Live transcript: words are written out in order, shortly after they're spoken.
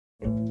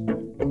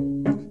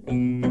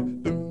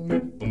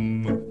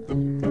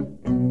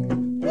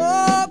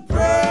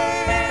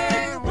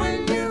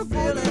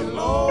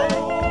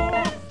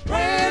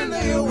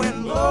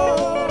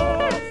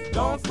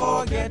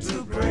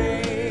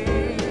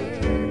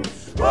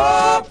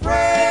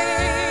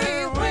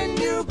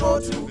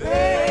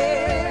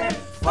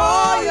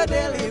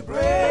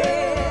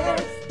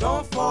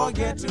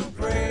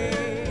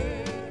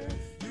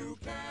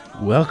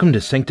Welcome to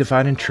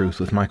Sanctified in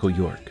Truth with Michael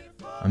York,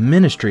 a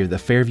ministry of the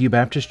Fairview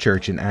Baptist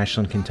Church in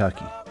Ashland,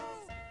 Kentucky.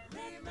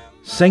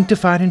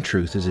 Sanctified in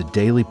Truth is a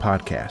daily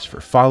podcast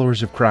for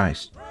followers of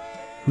Christ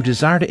who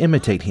desire to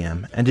imitate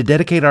Him and to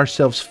dedicate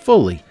ourselves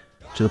fully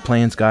to the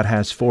plans God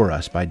has for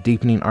us by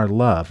deepening our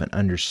love and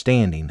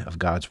understanding of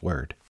God's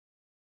Word.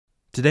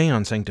 Today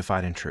on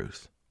Sanctified in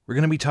Truth, we're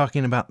going to be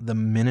talking about the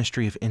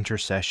ministry of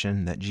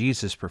intercession that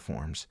Jesus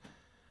performs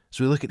as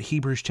we look at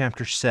Hebrews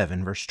chapter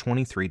 7, verse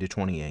 23 to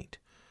 28.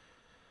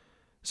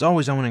 As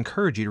always, I want to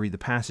encourage you to read the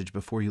passage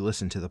before you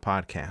listen to the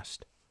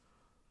podcast.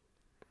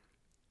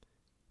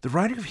 The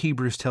writer of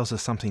Hebrews tells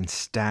us something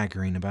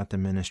staggering about the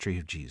ministry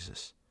of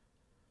Jesus.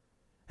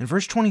 In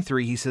verse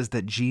 23, he says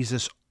that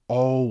Jesus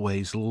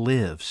always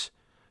lives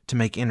to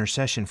make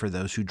intercession for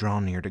those who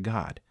draw near to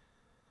God.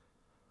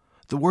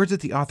 The word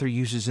that the author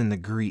uses in the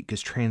Greek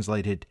is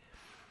translated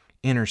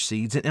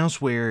intercedes, and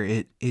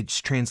elsewhere it's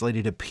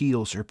translated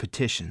appeals or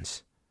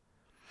petitions.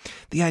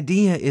 The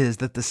idea is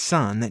that the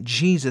Son, that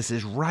Jesus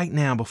is right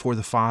now before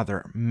the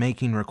Father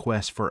making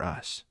requests for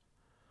us.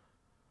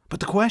 But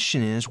the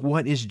question is,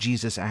 what is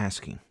Jesus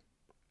asking?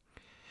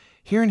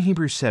 Here in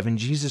Hebrews 7,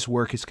 Jesus'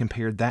 work is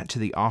compared that to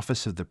the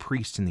office of the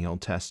priest in the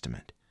Old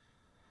Testament.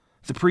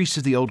 The priests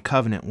of the Old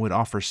Covenant would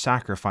offer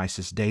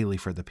sacrifices daily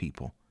for the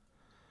people.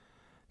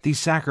 These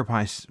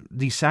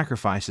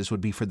sacrifices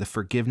would be for the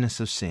forgiveness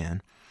of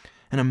sin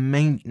and a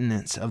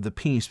maintenance of the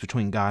peace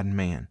between God and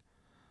man.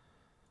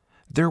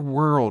 Their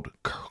world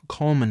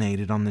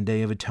culminated on the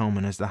Day of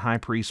Atonement as the high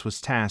priest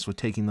was tasked with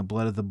taking the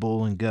blood of the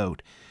bull and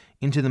goat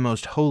into the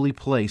most holy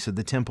place of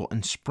the temple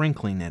and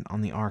sprinkling it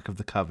on the Ark of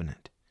the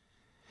Covenant.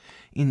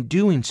 In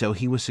doing so,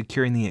 he was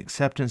securing the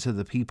acceptance of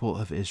the people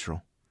of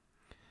Israel.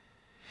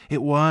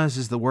 It was,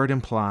 as the word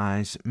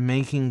implies,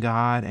 making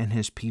God and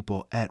His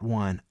people at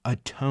one,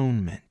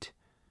 atonement.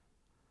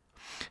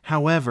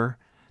 However,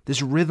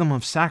 this rhythm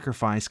of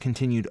sacrifice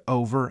continued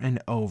over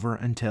and over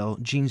until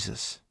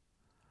Jesus.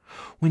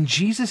 When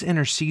Jesus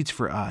intercedes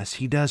for us,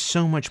 He does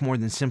so much more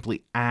than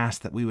simply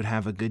ask that we would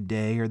have a good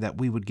day or that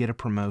we would get a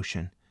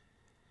promotion.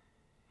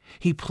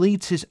 He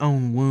pleads His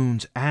own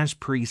wounds as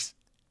priest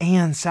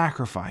and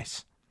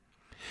sacrifice.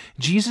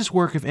 Jesus'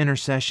 work of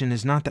intercession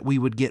is not that we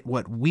would get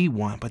what we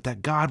want, but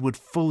that God would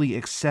fully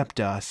accept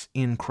us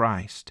in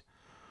Christ.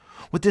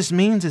 What this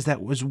means is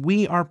that as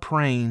we are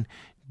praying,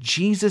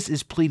 Jesus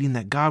is pleading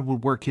that God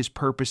would work His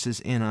purposes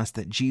in us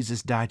that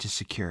Jesus died to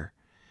secure.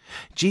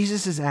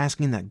 Jesus is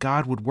asking that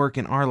God would work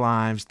in our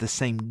lives the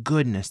same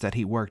goodness that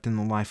He worked in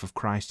the life of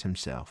Christ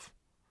Himself.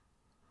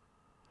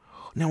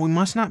 Now, we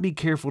must not be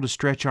careful to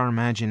stretch our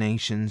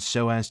imaginations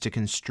so as to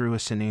construe a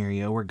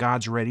scenario where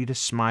God's ready to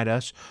smite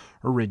us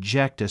or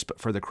reject us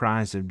but for the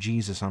cries of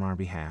Jesus on our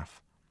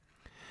behalf.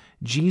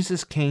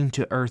 Jesus came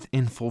to earth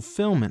in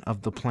fulfillment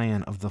of the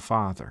plan of the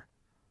Father.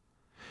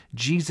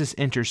 Jesus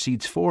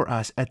intercedes for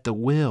us at the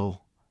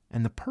will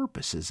and the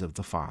purposes of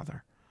the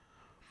Father.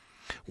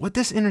 What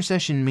this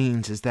intercession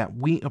means is that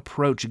we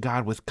approach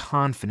God with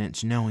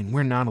confidence, knowing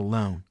we're not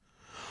alone.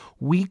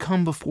 We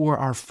come before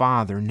our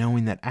Father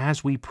knowing that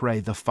as we pray,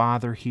 the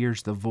Father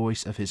hears the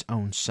voice of His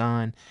own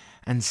Son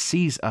and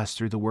sees us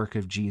through the work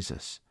of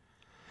Jesus.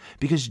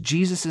 Because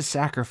Jesus'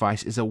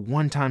 sacrifice is a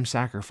one-time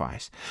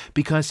sacrifice,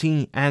 because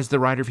He, as the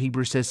writer of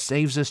Hebrews says,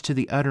 saves us to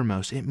the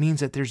uttermost, it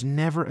means that there's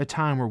never a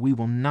time where we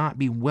will not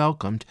be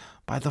welcomed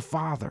by the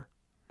Father.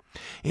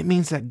 It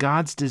means that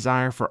God's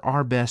desire for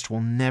our best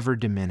will never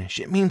diminish.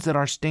 It means that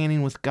our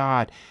standing with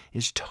God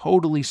is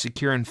totally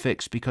secure and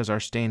fixed because our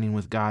standing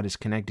with God is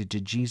connected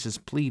to Jesus'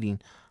 pleading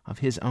of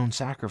His own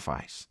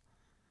sacrifice.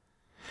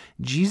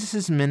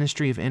 Jesus'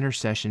 ministry of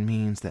intercession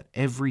means that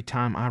every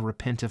time I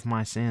repent of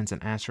my sins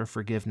and ask for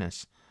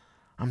forgiveness,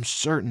 I'm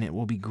certain it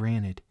will be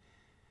granted.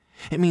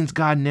 It means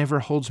God never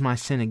holds my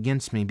sin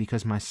against me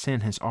because my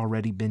sin has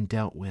already been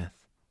dealt with.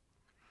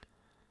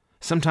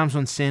 Sometimes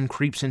when sin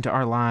creeps into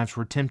our lives,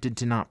 we're tempted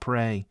to not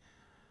pray.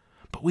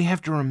 But we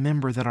have to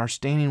remember that our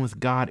standing with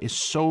God is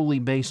solely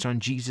based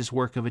on Jesus'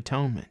 work of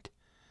atonement.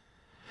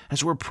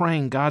 As we're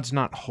praying, God's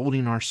not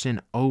holding our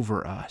sin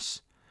over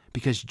us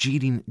because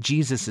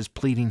Jesus is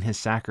pleading His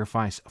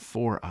sacrifice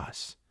for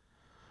us.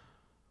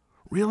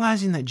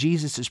 Realizing that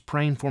Jesus is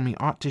praying for me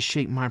ought to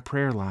shape my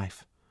prayer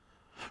life.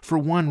 For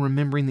one,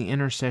 remembering the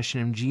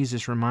intercession of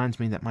Jesus reminds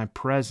me that my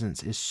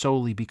presence is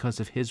solely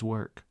because of His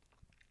work.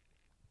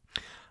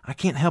 I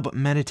can't help but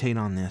meditate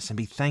on this and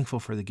be thankful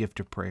for the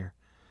gift of prayer.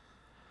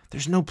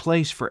 There's no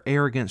place for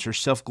arrogance or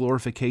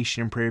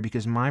self-glorification in prayer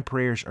because my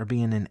prayers are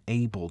being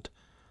enabled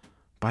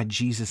by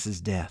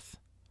Jesus' death.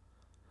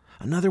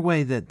 Another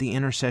way that the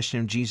intercession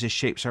of Jesus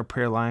shapes our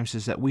prayer lives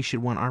is that we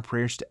should want our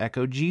prayers to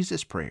echo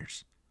Jesus'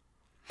 prayers.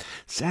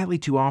 Sadly,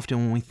 too often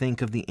when we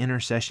think of the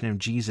intercession of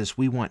Jesus,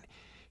 we want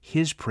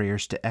His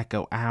prayers to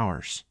echo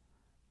ours.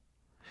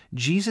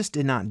 Jesus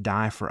did not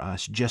die for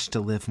us just to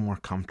live more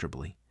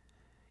comfortably.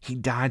 He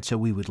died so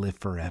we would live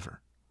forever.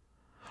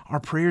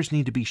 Our prayers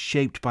need to be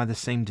shaped by the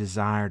same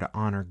desire to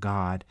honor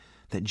God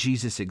that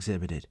Jesus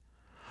exhibited.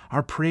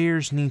 Our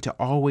prayers need to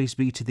always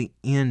be to the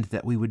end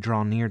that we would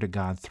draw near to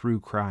God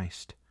through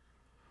Christ.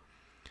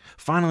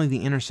 Finally,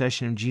 the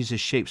intercession of Jesus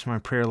shapes my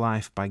prayer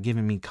life by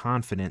giving me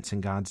confidence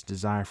in God's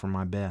desire for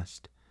my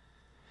best.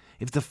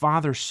 If the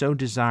Father so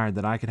desired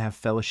that I could have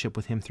fellowship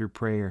with Him through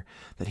prayer,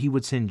 that He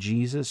would send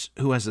Jesus,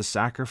 who as a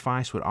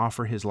sacrifice would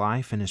offer His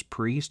life, and as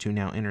priest who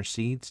now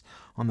intercedes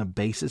on the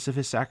basis of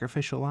His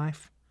sacrificial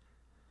life,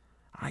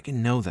 I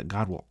can know that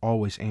God will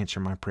always answer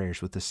my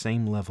prayers with the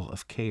same level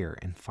of care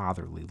and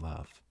fatherly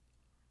love.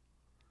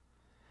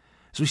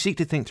 As we seek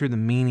to think through the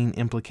meaning,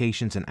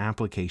 implications, and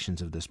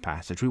applications of this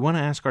passage, we want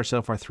to ask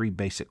ourselves our three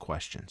basic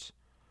questions.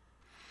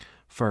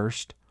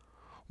 First,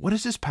 what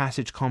does this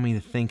passage call me to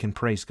think and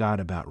praise God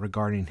about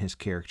regarding His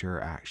character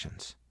or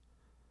actions?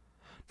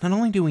 Not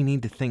only do we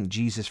need to thank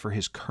Jesus for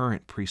His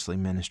current priestly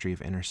ministry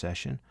of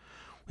intercession,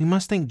 we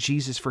must thank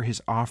Jesus for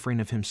His offering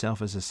of Himself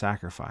as a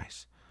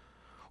sacrifice.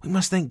 We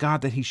must thank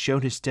God that He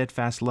showed His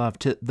steadfast love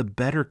to the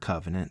better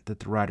covenant that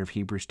the writer of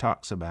Hebrews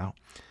talks about,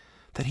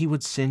 that He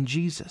would send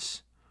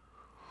Jesus.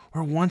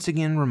 We're once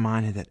again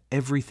reminded that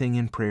everything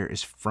in prayer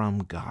is from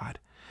God.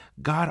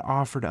 God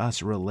offered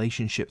us a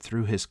relationship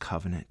through His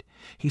covenant.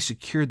 He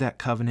secured that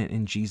covenant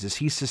in Jesus.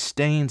 He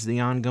sustains the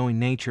ongoing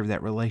nature of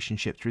that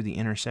relationship through the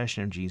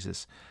intercession of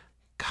Jesus.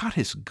 God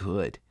is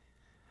good.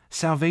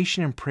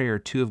 Salvation and prayer are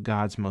two of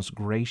God's most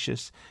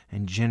gracious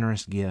and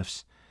generous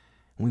gifts,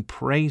 and we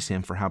praise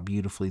Him for how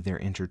beautifully they're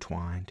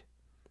intertwined.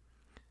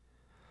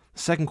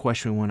 The second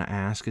question we want to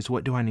ask is,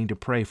 what do I need to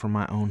pray for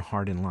my own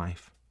heart and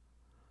life?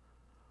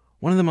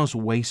 One of the most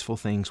wasteful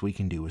things we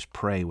can do is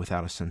pray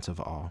without a sense of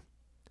awe.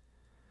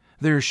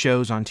 There are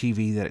shows on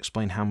TV that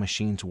explain how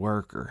machines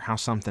work or how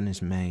something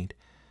is made.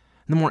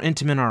 And the more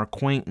intimate our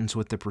acquaintance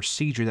with the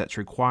procedure that's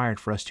required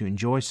for us to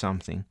enjoy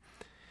something,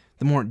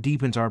 the more it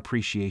deepens our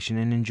appreciation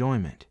and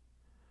enjoyment.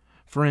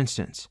 For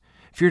instance,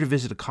 if you were to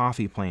visit a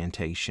coffee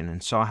plantation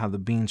and saw how the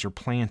beans are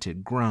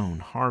planted, grown,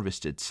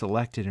 harvested,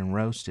 selected, and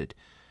roasted,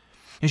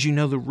 as you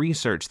know the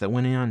research that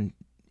went on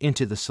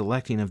into the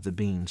selecting of the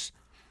beans,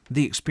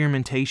 the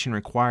experimentation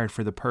required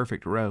for the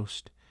perfect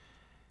roast,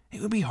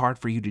 it would be hard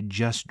for you to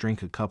just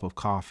drink a cup of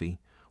coffee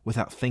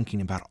without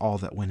thinking about all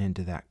that went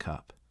into that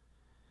cup.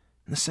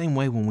 In the same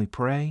way, when we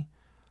pray,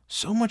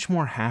 so much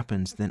more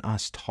happens than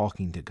us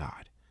talking to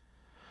God.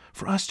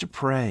 For us to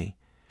pray,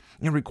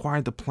 it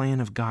required the plan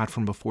of God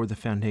from before the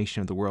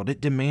foundation of the world. It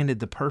demanded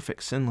the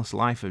perfect, sinless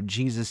life of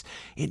Jesus.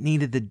 It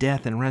needed the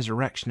death and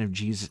resurrection of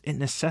Jesus. It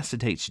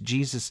necessitates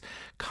Jesus'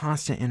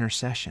 constant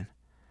intercession.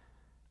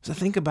 As I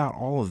think about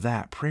all of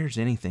that, prayer's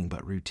anything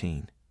but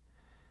routine.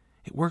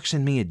 It works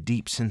in me a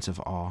deep sense of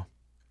awe.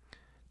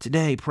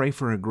 Today, pray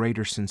for a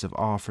greater sense of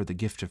awe for the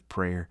gift of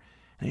prayer,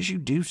 and as you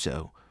do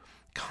so,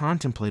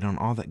 contemplate on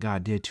all that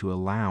God did to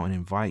allow and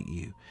invite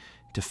you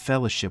to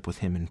fellowship with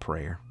Him in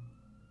prayer.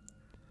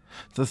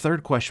 The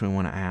third question we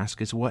want to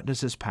ask is, what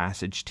does this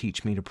passage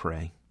teach me to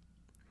pray?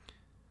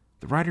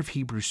 The writer of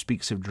Hebrews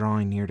speaks of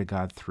drawing near to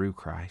God through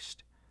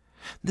Christ.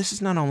 This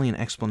is not only an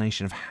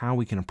explanation of how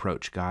we can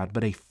approach God,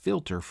 but a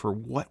filter for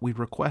what we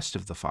request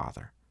of the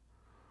Father.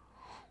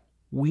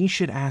 We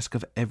should ask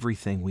of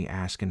everything we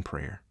ask in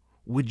prayer.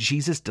 Would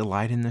Jesus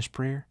delight in this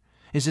prayer?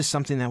 Is this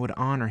something that would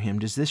honor Him?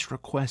 Does this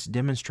request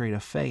demonstrate a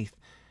faith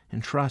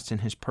and trust in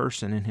His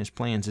person and His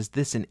plans? Is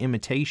this an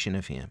imitation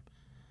of Him?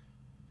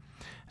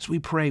 As we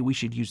pray, we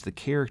should use the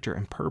character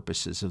and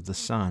purposes of the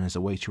Son as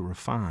a way to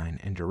refine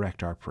and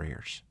direct our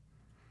prayers.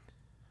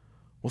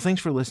 Well,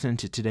 thanks for listening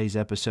to today's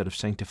episode of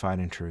Sanctified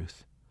in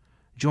Truth.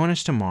 Join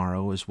us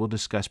tomorrow as we'll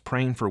discuss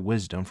praying for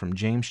wisdom from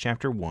James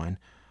chapter 1,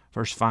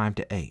 verse 5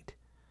 to 8.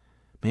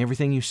 May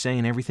everything you say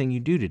and everything you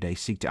do today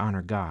seek to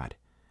honor God.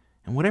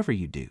 And whatever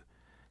you do,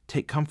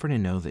 take comfort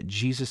and know that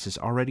Jesus has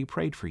already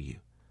prayed for you,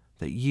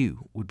 that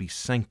you would be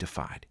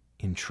sanctified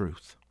in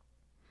truth.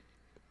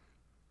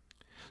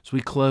 As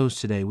we close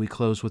today, we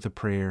close with a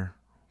prayer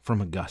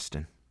from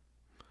Augustine.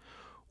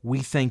 We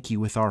thank you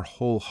with our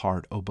whole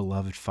heart, O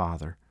beloved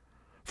Father,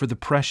 for the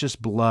precious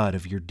blood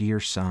of your dear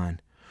Son,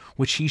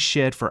 which He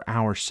shed for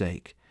our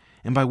sake,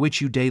 and by which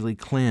you daily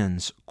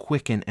cleanse,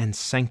 quicken, and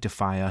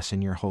sanctify us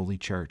in your holy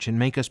church, and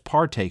make us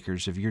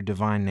partakers of your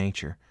divine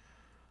nature.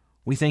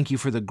 We thank you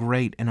for the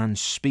great and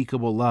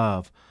unspeakable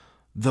love,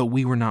 though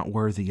we were not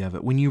worthy of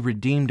it, when you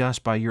redeemed us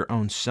by your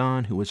own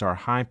Son, who is our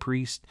high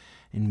priest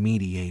and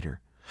mediator,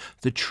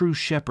 the true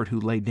shepherd who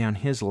laid down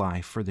His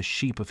life for the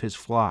sheep of His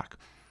flock,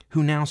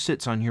 who now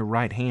sits on your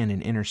right hand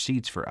and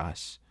intercedes for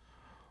us.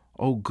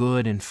 O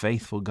good and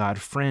faithful God,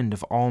 friend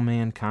of all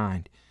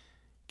mankind,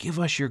 give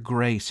us your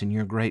grace and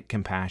your great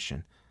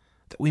compassion,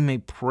 that we may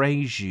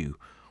praise you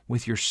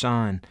with your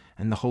Son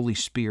and the Holy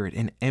Spirit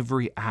in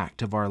every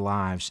act of our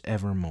lives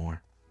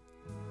evermore.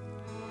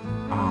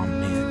 Amen.